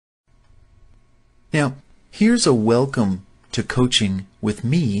Now, here's a welcome to coaching with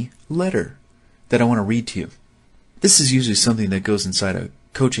me letter that I want to read to you. This is usually something that goes inside a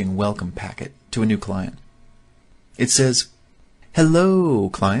coaching welcome packet to a new client. It says, "Hello,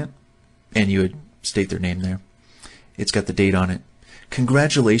 client," and you would state their name there. It's got the date on it.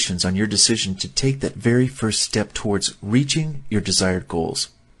 "Congratulations on your decision to take that very first step towards reaching your desired goals.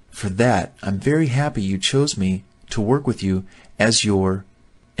 For that, I'm very happy you chose me to work with you as your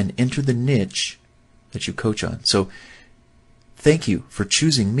and enter the niche that you coach on. So, thank you for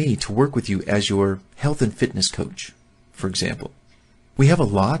choosing me to work with you as your health and fitness coach," for example. "We have a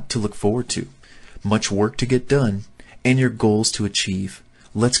lot to look forward to, much work to get done, and your goals to achieve.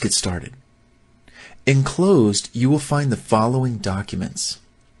 Let's get started. Enclosed, you will find the following documents."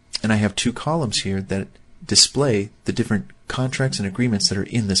 And I have two columns here that display the different contracts and agreements that are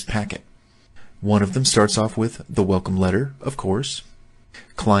in this packet. One of them starts off with the welcome letter, of course,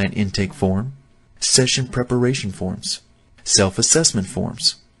 client intake form, session preparation forms, self-assessment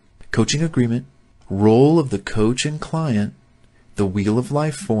forms, coaching agreement, role of the coach and client, the Wheel of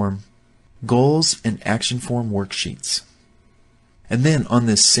Life form, goals and action form worksheets. And then on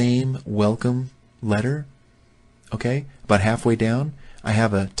this same welcome letter, okay, about halfway down, I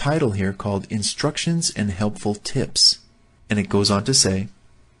have a title here called Instructions and Helpful Tips. And it goes on to say,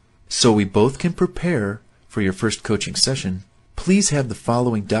 "So we both can prepare for your first coaching session. Please have the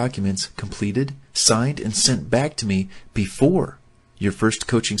following documents completed, signed, and sent back to me before your first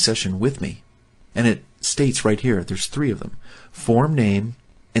coaching session with me." And it states right here, there's three of them. Form name,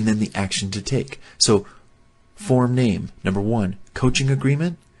 and then the action to take. So, form name, number 1, coaching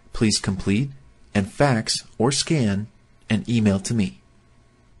agreement, please complete, and fax or scan and email to me.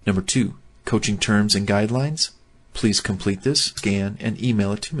 Number 2, coaching terms and guidelines, please complete this, scan, and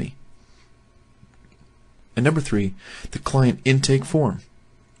email it to me. And number 3, the client intake form.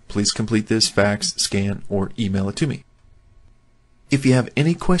 Please complete this, fax, scan, or email it to me. If you have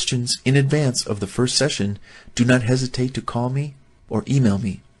any questions in advance of the first session, do not hesitate to call me or email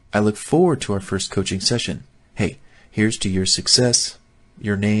me. I look forward to our first coaching session. Hey, here's to your success,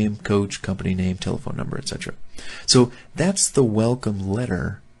 your name, coach, company name, telephone number, etc. So that's the welcome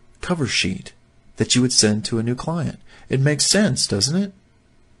letter cover sheet that you would send to a new client. It makes sense, doesn't it?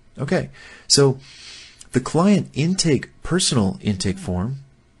 Okay, so the client intake, personal intake form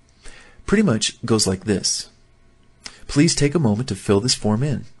pretty much goes like this. Please take a moment to fill this form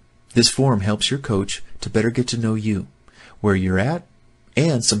in. This form helps your coach to better get to know you, where you're at,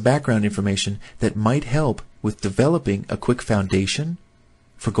 and some background information that might help with developing a quick foundation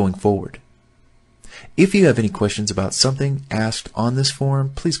for going forward. If you have any questions about something asked on this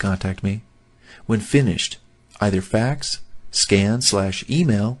form, please contact me. When finished, either fax,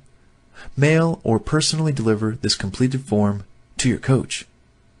 scan/email, mail, or personally deliver this completed form to your coach.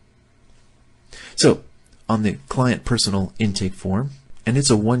 So, on the client personal intake form, and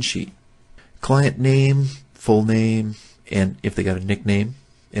it's a one-sheet, client name, full name, and if they got a nickname,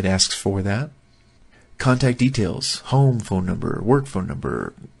 it asks for that. Contact details, home phone number, work phone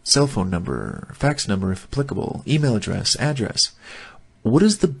number, cell phone number, fax number if applicable, email address, address. What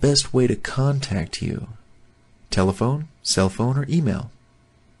is the best way to contact you? Telephone, cell phone, or email?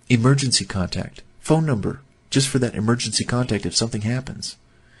 Emergency contact, phone number, just for that emergency contact if something happens.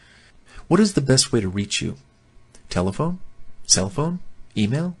 What is the best way to reach you? Telephone, cell phone,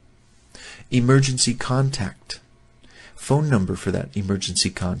 email? Emergency contact, phone number for that emergency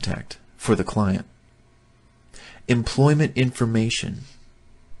contact for the client. Employment information.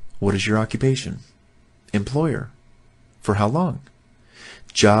 What is your occupation? Employer. For how long?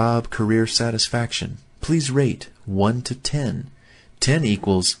 Job career satisfaction. Please rate 1 to 10. 10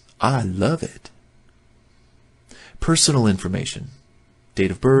 equals I love it. Personal information. Date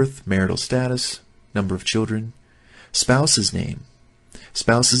of birth, marital status, number of children, spouse's name,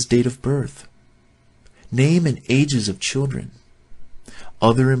 spouse's date of birth, name and ages of children,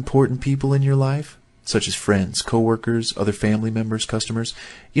 other important people in your life, such as friends, coworkers, other family members, customers.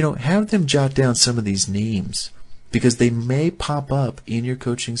 Have them jot down some of these names because they may pop up in your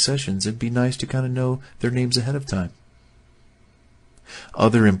coaching sessions. It'd be nice to kind of know their names ahead of time.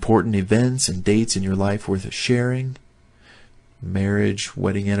 Other important events and dates in your life worth sharing, marriage,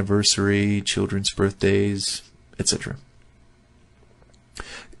 wedding anniversary, children's birthdays, etc.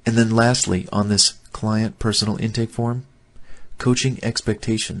 And then lastly, on this client personal intake form, coaching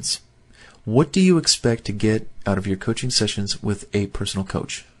expectations. What do you expect to get out of your coaching sessions with a personal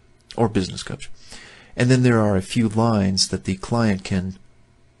coach or business coach? And then there are a few lines that the client can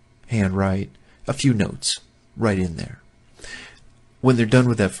handwrite, a few notes right in there. When they're done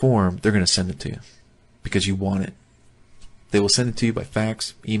with that form, they're going to send it to you because you want it. They will send it to you by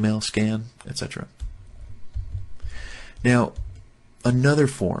fax, email, scan, etc. Now, another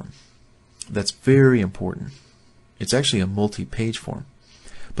form that's very important. It's actually a multi-page form.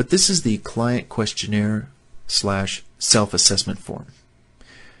 But this is the client questionnaire / self-assessment form.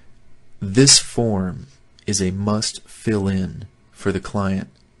 This form is a must fill in for the client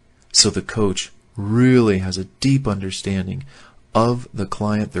so the coach really has a deep understanding of the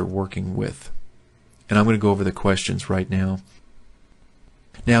client they're working with. And I'm going to go over the questions right now.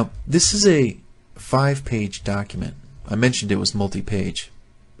 Now, this is a 5-page document. I mentioned it was multi-page.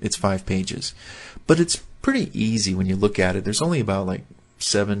 It's 5 pages. But it's pretty easy when you look at it. There's only about like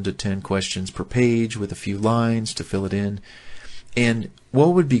 7 to 10 questions per page with a few lines to fill it in. And what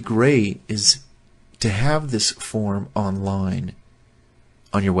would be great is to have this form online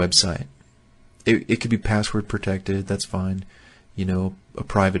on your website. It could be password protected, that's fine, you know, a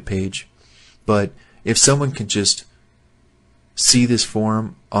private page. But if someone can just see this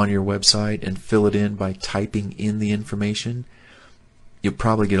form on your website and fill it in by typing in the information, you'll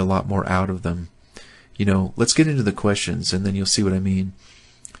probably get a lot more out of them. You know, let's get into the questions and then you'll see what I mean.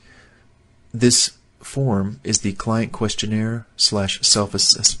 This form is the client questionnaire /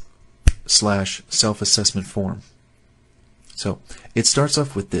 self-assessment form. So it starts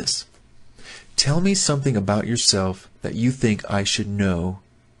off with this. Tell me something about yourself that you think I should know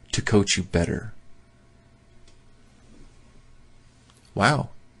to coach you better. Wow,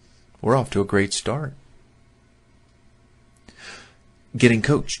 we're off to a great start. Getting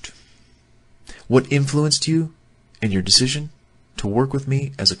coached. What influenced you in your decision to work with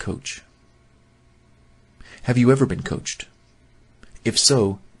me as a coach? Have you ever been coached? If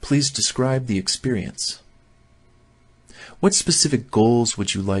so, please describe the experience. What specific goals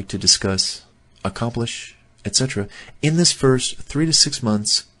would you like to discuss, accomplish, etc. in this first 3 to 6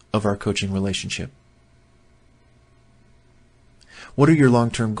 months of our coaching relationship? What are your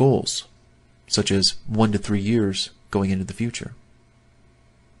long-term goals, such as 1 to 3 years going into the future?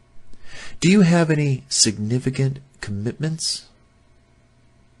 Do you have any significant commitments?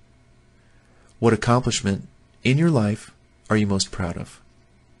 What accomplishment in your life are you most proud of?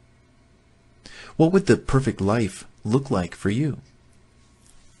 What would the perfect life look like for you?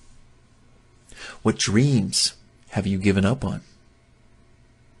 What dreams have you given up on?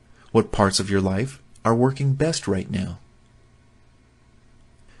 What parts of your life are working best right now?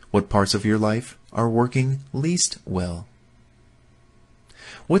 What parts of your life are working least well?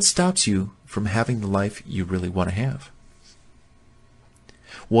 What stops you from having the life you really want to have?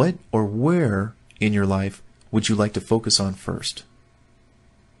 What or where in your life would you like to focus on first?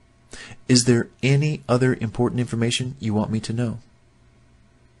 Is there any other important information you want me to know?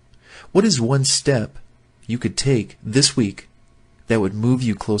 What is one step you could take this week that would move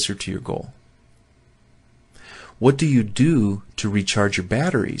you closer to your goal? What do you do to recharge your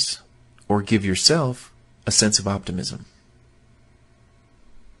batteries or give yourself a sense of optimism?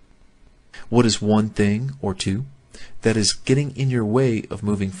 What is one thing or two that is getting in your way of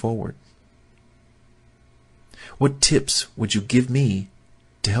moving forward? What tips would you give me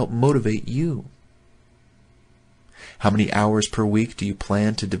to help motivate you? How many hours per week do you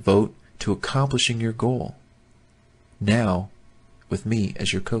plan to devote to accomplishing your goal? Now, with me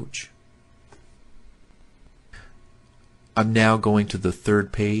as your coach. I'm now going to the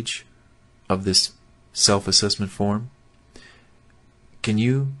 3rd page of this self-assessment form. Can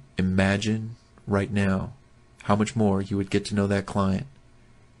you imagine right now how much more you would get to know that client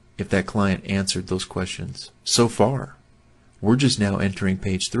if that client answered those questions? So far, we're just now entering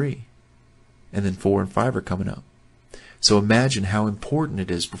page 3, and then 4 and 5 are coming up. So imagine how important it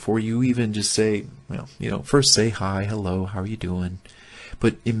is before you even just say, well, first say hi, hello, how are you doing?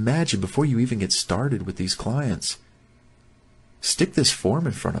 But imagine before you even get started with these clients, stick this form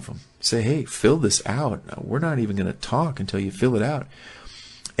in front of them. Say, hey, fill this out. We're not even going to talk until you fill it out.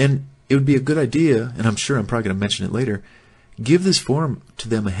 And it would be a good idea, and I'm sure I'm probably going to mention it later, give this form to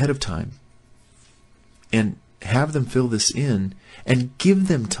them ahead of time and have them fill this in and give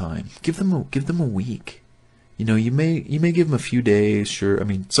them time. Give them a week. You may give them a few days, sure. I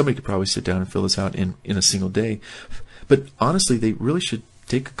mean, somebody could probably sit down and fill this out in a single day. But honestly, they really should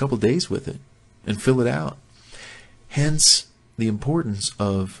take a couple days with it and fill it out. Hence, the importance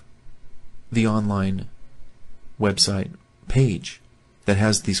of the online website page that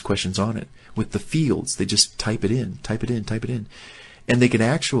has these questions on it. With the fields, they just type it in. And they can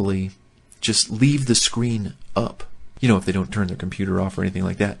actually just leave the screen up, if they don't turn their computer off or anything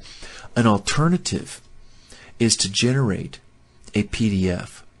like that. An alternative is to generate a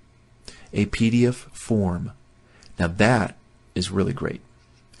PDF form. Now that is really great,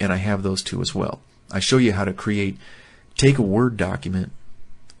 and I have those too as well. I show you how to create take a Word document,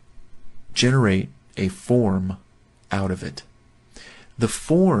 generate a form out of it. The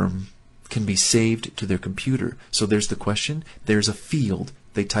form can be saved to their computer. So there's the question, there's a field,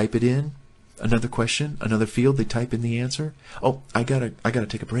 they type it in, another question, another field, they type in the answer. Oh, I gotta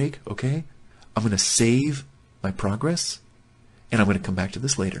take a break, okay? I'm gonna save my progress, and I'm gonna come back to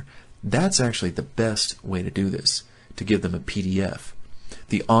this later. That's actually the best way to do this, to give them a PDF.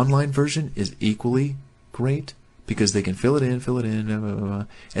 The online version is equally great because they can fill it in, blah, blah, blah,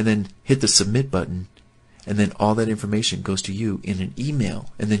 and then hit the submit button, and then all that information goes to you in an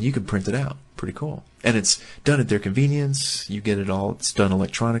email, and then you can print it out. Pretty cool. And it's done at their convenience. You get it all. It's done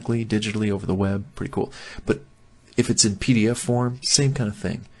electronically, digitally, over the web. Pretty cool. But if it's in PDF form, same kind of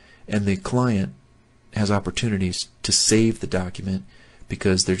thing. And the client has opportunities to save the document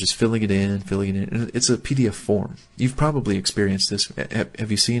because they're just filling it in. And it's a PDF form. You've probably experienced this.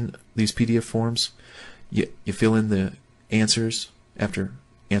 Have you seen these PDF forms? You fill in the answers after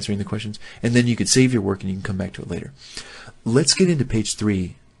answering the questions, and then you can save your work and you can come back to it later. Let's get into page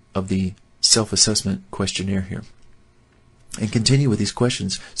 3 of the self-assessment questionnaire here and continue with these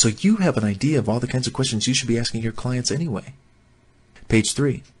questions so you have an idea of all the kinds of questions you should be asking your clients anyway. Page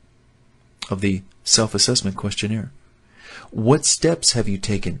 3 of the self-assessment questionnaire. What steps have you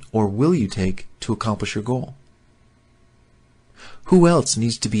taken or will you take to accomplish your goal? Who else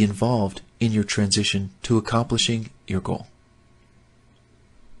needs to be involved in your transition to accomplishing your goal?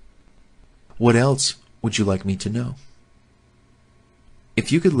 What else would you like me to know?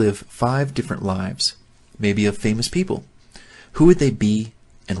 If you could live 5 different lives, maybe of famous people, who would they be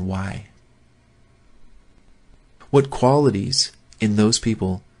and why? What qualities in those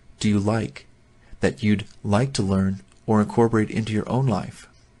people do you like that you'd like to learn or incorporate into your own life?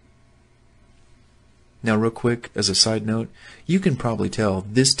 Now, real quick, as a side note, you can probably tell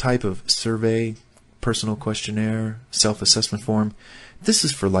this type of survey, personal questionnaire, self-assessment form, this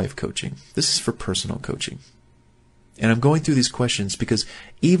is for life coaching. This is for personal coaching. And I'm going through these questions because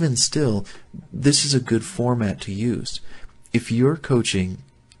even still, this is a good format to use. If your coaching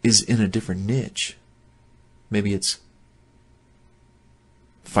is in a different niche, maybe it's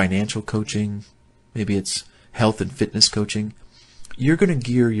financial coaching, maybe it's health and fitness coaching, you're going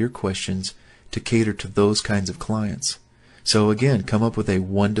to gear your questions to cater to those kinds of clients. So again, come up with a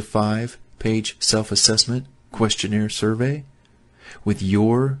 1 to 5 page self-assessment questionnaire survey with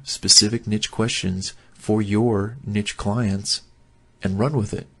your specific niche questions for your niche clients and run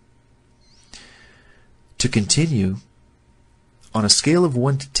with it. To continue, on a scale of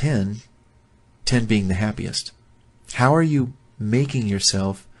 1 to 10, 10 being the happiest, how are you making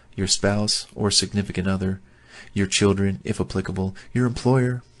yourself, your spouse or significant other, your children, if applicable, your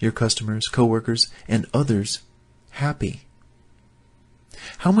employer, your customers, coworkers, and others happy?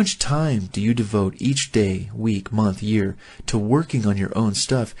 How much time do you devote each day, week, month, year to working on your own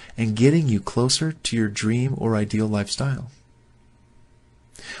stuff and getting you closer to your dream or ideal lifestyle?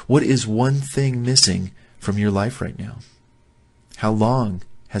 What is one thing missing from your life right now? How long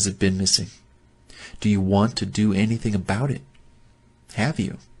has it been missing? Do you want to do anything about it? Have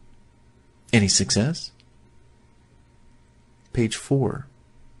you? Any success? Page 4.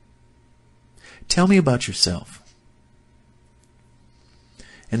 Tell me about yourself.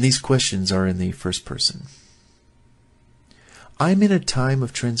 And these questions are in the first person. I'm in a time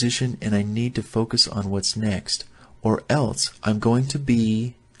of transition and I need to focus on what's next, or else I'm going to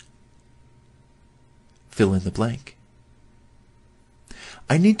be... fill in the blank.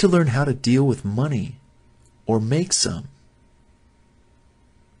 I need to learn how to deal with money or make some.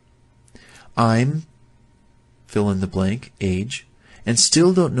 I'm... fill in the blank, age, and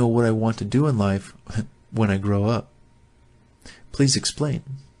still don't know what I want to do in life when I grow up. Please explain.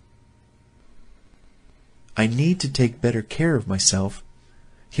 I need to take better care of myself.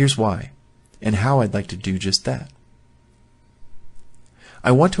 Here's why, and how I'd like to do just that.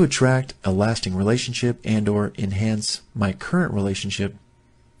 I want to attract a lasting relationship and/or enhance my current relationship.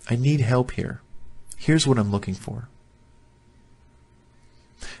 I need help here. Here's what I'm looking for.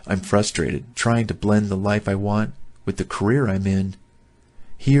 I'm frustrated trying to blend the life I want with the career I'm in.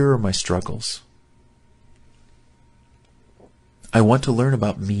 Here are my struggles. I want to learn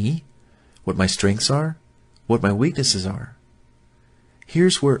about me, what my strengths are, what my weaknesses are.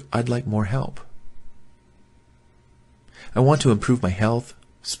 Here's where I'd like more help. I want to improve my health,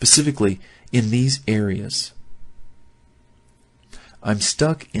 specifically in these areas. I'm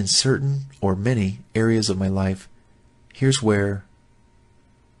stuck in certain or many areas of my life. Here's where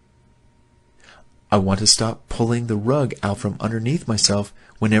I want to stop pulling the rug out from underneath myself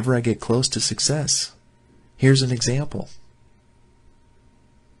whenever I get close to success. Here's an example.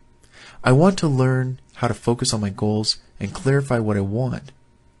 I want to learn how to focus on my goals and clarify what I want.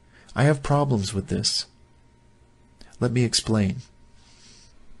 I have problems with this. Let me explain.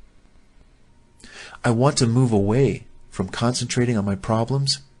 I want to move away from concentrating on my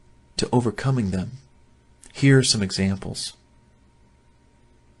problems to overcoming them. Here are some examples.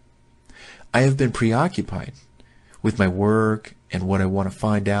 I have been preoccupied with my work and what I want to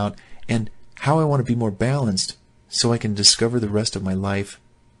find out and how I want to be more balanced so I can discover the rest of my life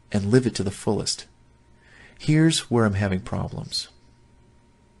and live it to the fullest. Here's where I'm having problems.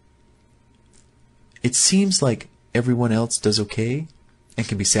 It seems like everyone else does okay and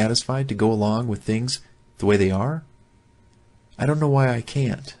can be satisfied to go along with things the way they are. I don't know why I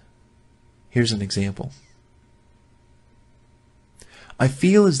can't. Here's an example. I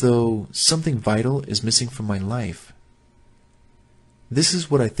feel as though something vital is missing from my life. This is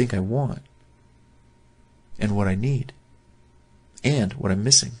what I think I want, and what I need, and what I'm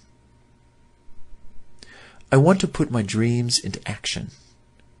missing. I want to put my dreams into action,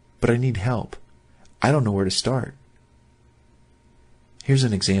 but I need help. I don't know where to start. Here's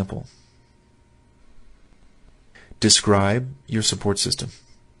an example. Describe your support system,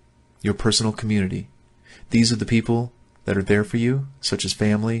 your personal community. These are the people that are there for you, such as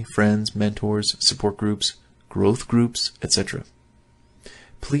family, friends, mentors, support groups, growth groups, etc.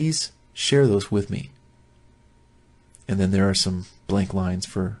 Please share those with me. And then there are some blank lines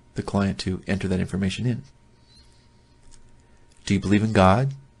for the client to enter that information in. Do you believe in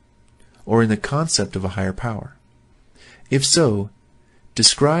God or in the concept of a higher power? If so,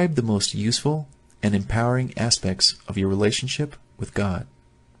 describe the most useful and empowering aspects of your relationship with God.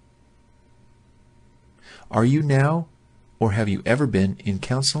 Are you now or have you ever been in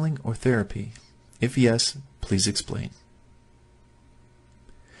counseling or therapy? If yes, please explain.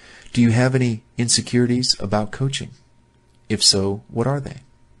 Do you have any insecurities about coaching? If so, what are they?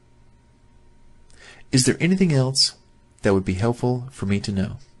 Is there anything else that would be helpful for me to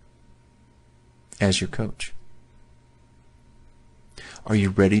know as your coach? Are you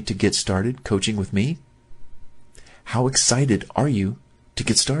ready to get started coaching with me? How excited are you to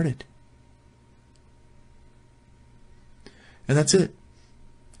get started? And that's it.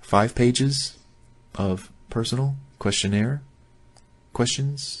 5 pages of personal questionnaire,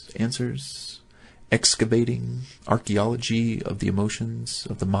 questions, answers, excavating, archaeology of the emotions,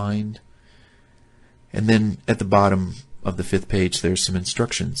 of the mind. And then at the bottom of the 5th page, there's some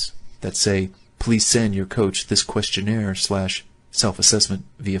instructions that say, please send your coach this questionnaire / self-assessment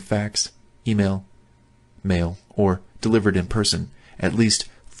via fax, email, mail, or delivered in person at least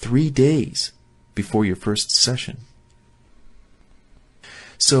 3 days before your first session.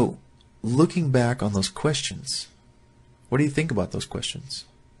 So, looking back on those questions, what do you think about those questions?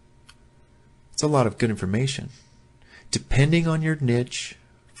 It's a lot of good information. Depending on your niche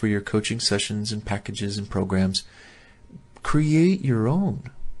for your coaching sessions and packages and programs, create your own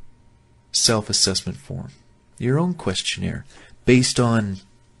self-assessment form, your own questionnaire based on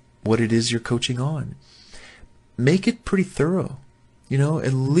what it is you're coaching on. Make it pretty thorough,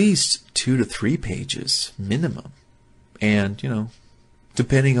 at least 2 to 3 pages minimum. And,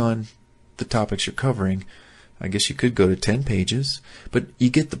 depending on the topics you're covering, I guess you could go to 10 pages, but you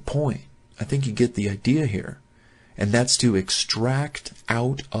get the point. I think you get the idea here. And that's to extract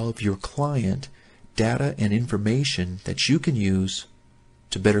out of your client data and information that you can use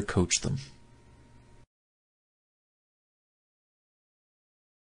to better coach them.